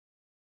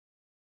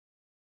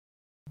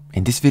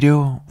In this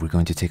video, we're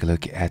going to take a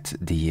look at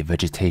the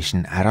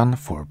Vegetation add-on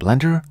for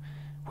Blender,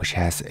 which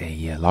has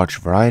a large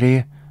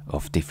variety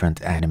of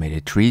different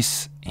animated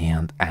trees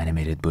and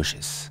animated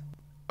bushes.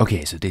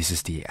 Okay, so this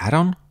is the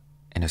add-on,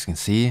 and as you can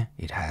see,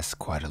 it has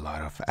quite a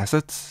lot of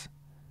assets,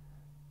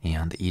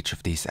 and each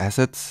of these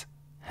assets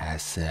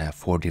has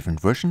 4 different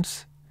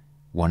versions,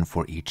 one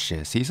for each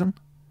season.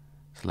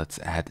 So let's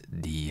add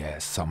the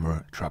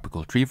summer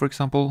tropical tree, for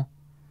example,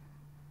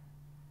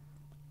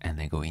 and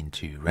then go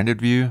into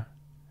rendered view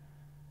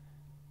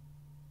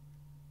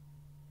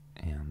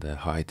and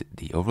hide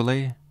the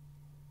overlay.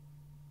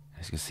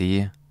 As you can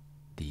see,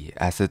 the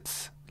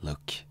assets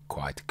look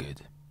quite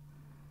good.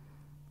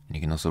 And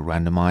you can also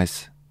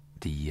randomize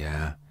the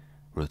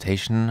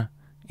rotation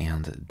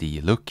and the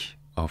look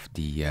of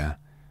the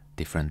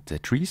different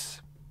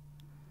trees.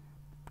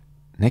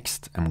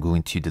 Next, I'm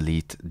going to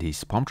delete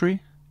this palm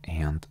tree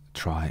and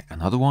try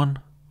another one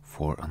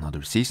for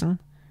another season,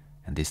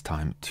 and this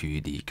time to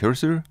the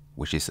cursor,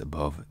 which is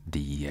above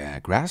the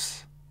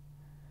grass.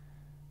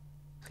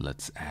 So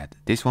let's add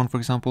this one, for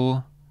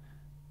example,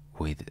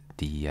 with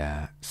the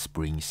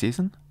spring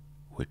season,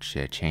 which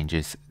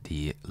changes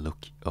the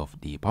look of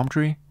the palm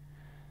tree.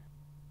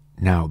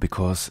 Now,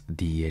 because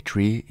the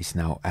tree is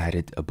now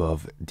added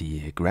above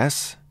the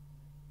grass,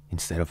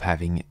 instead of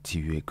having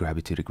to grab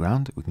it to the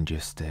ground, we can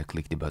just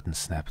click the button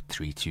Snap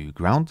Tree to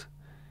Ground,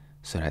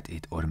 so that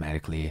it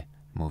automatically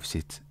moves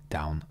it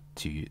down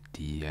to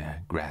the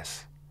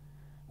grass,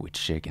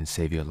 which can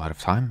save you a lot of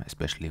time,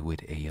 especially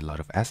with a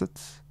lot of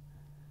assets.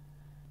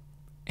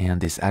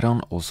 And this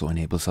add-on also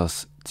enables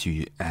us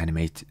to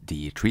animate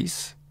the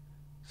trees.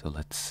 So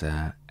let's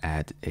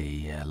add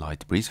a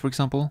light breeze, for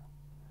example.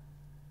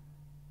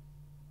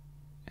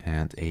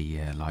 And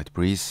a light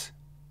breeze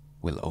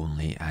will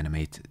only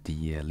animate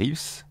the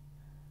leaves.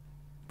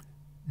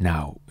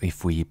 Now,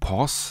 if we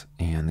pause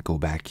and go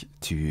back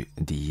to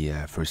the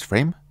first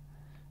frame,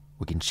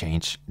 we can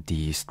change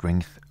the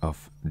strength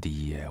of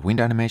the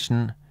wind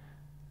animation.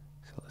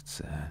 So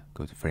let's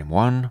go to frame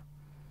 1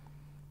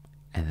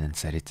 and then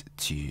set it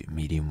to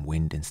medium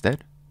wind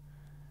instead.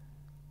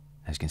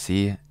 As you can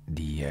see,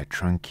 the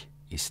trunk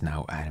is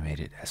now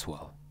animated as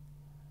well.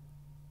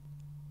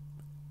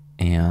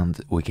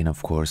 And we can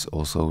of course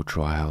also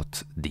try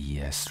out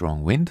the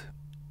strong wind.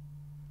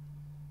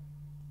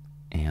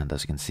 And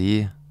as you can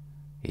see,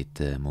 it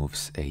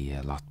moves a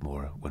lot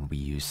more when we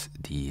use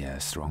the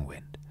strong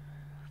wind.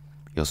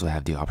 You also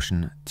have the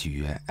option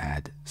to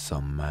add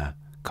some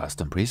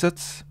custom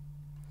presets,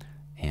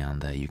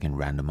 and you can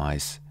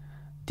randomize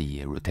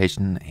the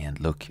rotation and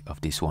look of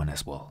this one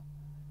as well.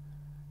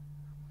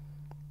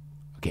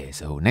 Okay,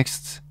 so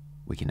next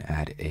we can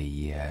add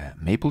a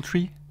maple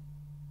tree.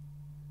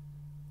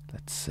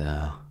 Let's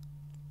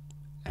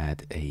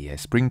add a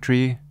spring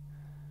tree,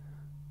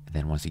 and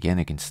then once again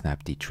you can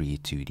snap the tree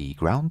to the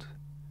ground,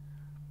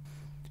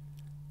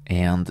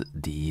 and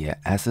the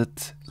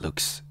asset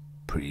looks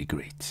pretty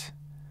great.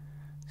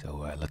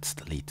 So let's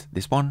delete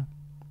this one,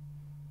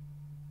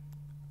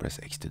 press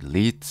X to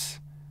delete,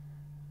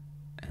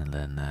 and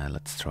then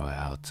let's try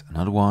out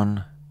another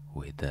one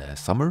with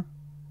summer,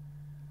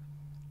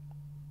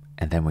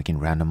 and then we can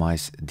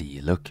randomize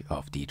the look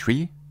of the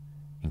tree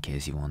in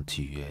case you want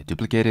to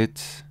duplicate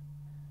it.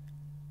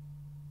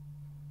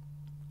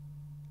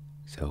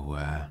 So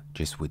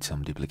just with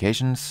some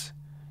duplications,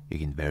 you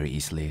can very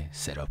easily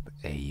set up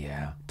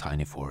a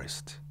tiny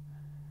forest.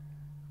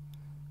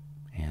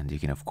 And you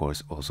can of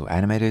course also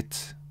animate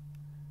it.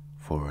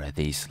 For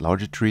these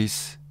larger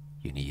trees,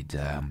 you need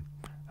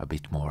a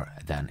bit more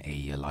than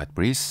a light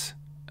breeze,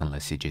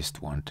 unless you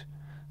just want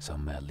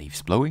some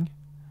leaves blowing.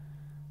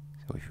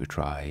 So if you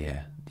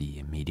try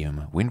the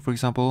medium wind, for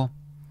example,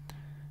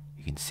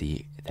 you can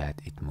see that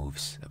it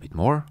moves a bit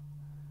more.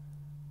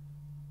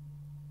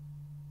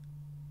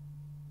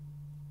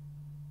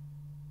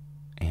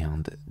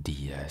 And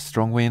the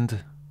strong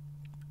wind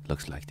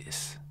looks like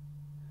this.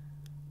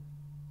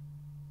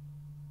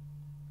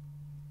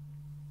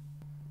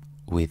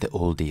 With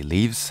all the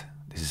leaves,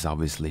 this is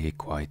obviously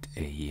quite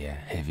a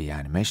heavy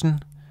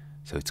animation,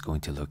 so it's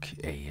going to look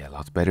a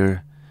lot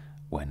better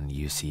when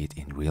you see it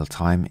in real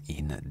time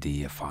in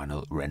the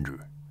final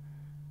render.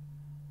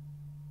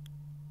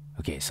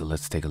 Okay, so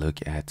let's take a look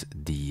at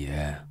the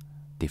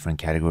different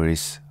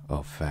categories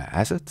of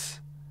assets.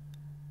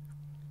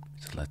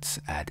 So let's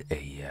add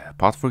a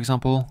pot, for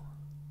example.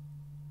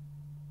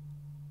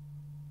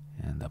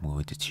 And I'm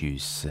going to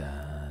choose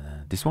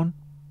this one.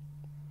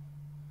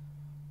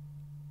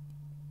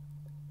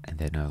 And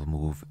then I'll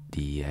move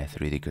the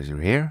 3D cursor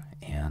here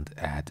and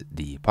add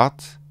the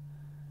pot.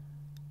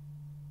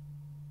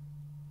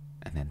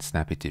 And then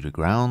snap it to the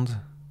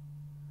ground.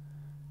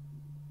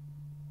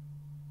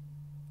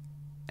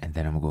 And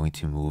then I'm going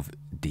to move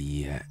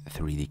the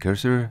 3D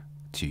cursor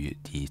to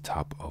the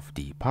top of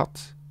the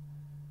pot.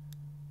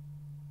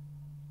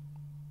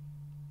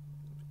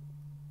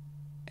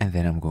 And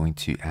then I'm going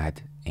to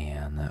add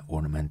an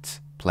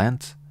ornament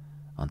plant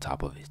on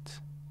top of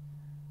it,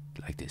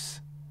 like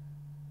this.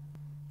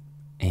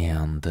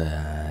 And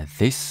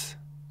this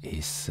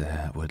is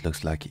what it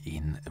looks like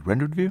in a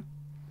rendered view,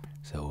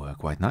 so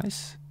quite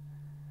nice.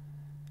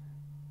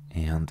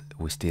 And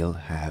we still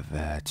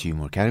have 2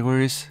 more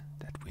categories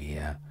that we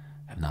have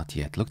not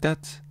yet looked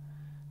at.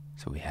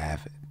 So we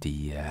have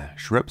the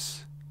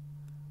shrubs.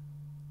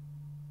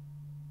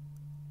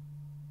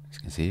 As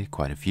you can see,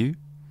 quite a few.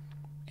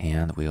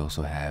 And we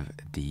also have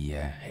the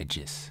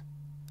hedges.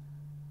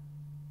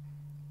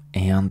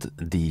 And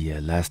the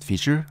last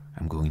feature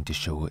I'm going to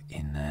show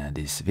in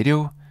this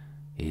video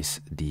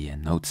is the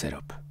node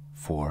setup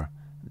for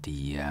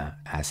the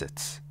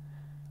assets,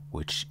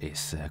 which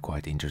is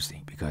quite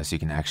interesting because you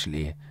can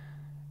actually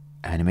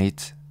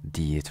animate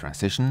the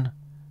transition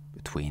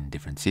between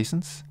different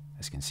seasons,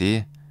 as you can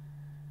see.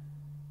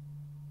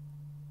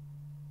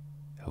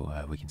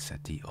 So we can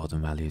set the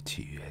autumn value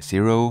to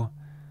 0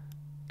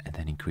 and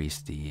then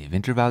increase the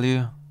winter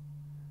value,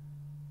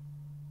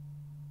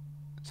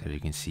 so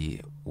you can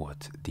see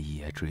what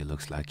the tree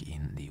looks like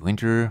in the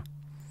winter.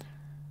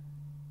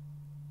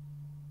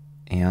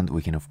 And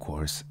we can of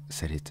course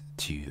set it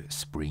to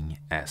spring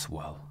as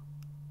well.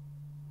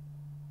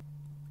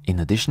 In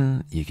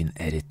addition, you can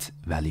edit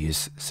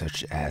values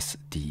such as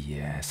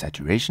the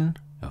saturation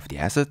of the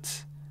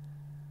assets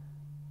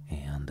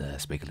and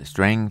specular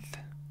strength,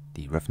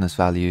 the roughness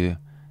value,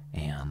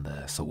 and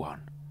so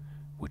on,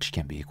 which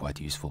can be quite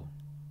useful.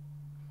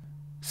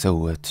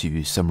 So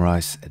to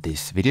summarize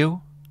this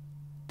video,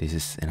 this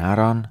is an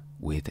add-on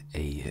with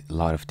a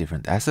lot of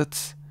different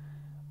assets,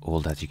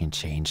 all that you can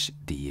change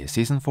the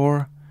season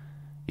for.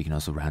 You can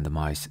also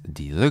randomize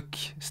the look,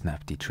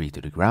 snap the tree to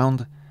the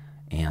ground,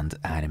 and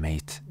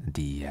animate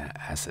the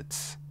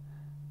assets.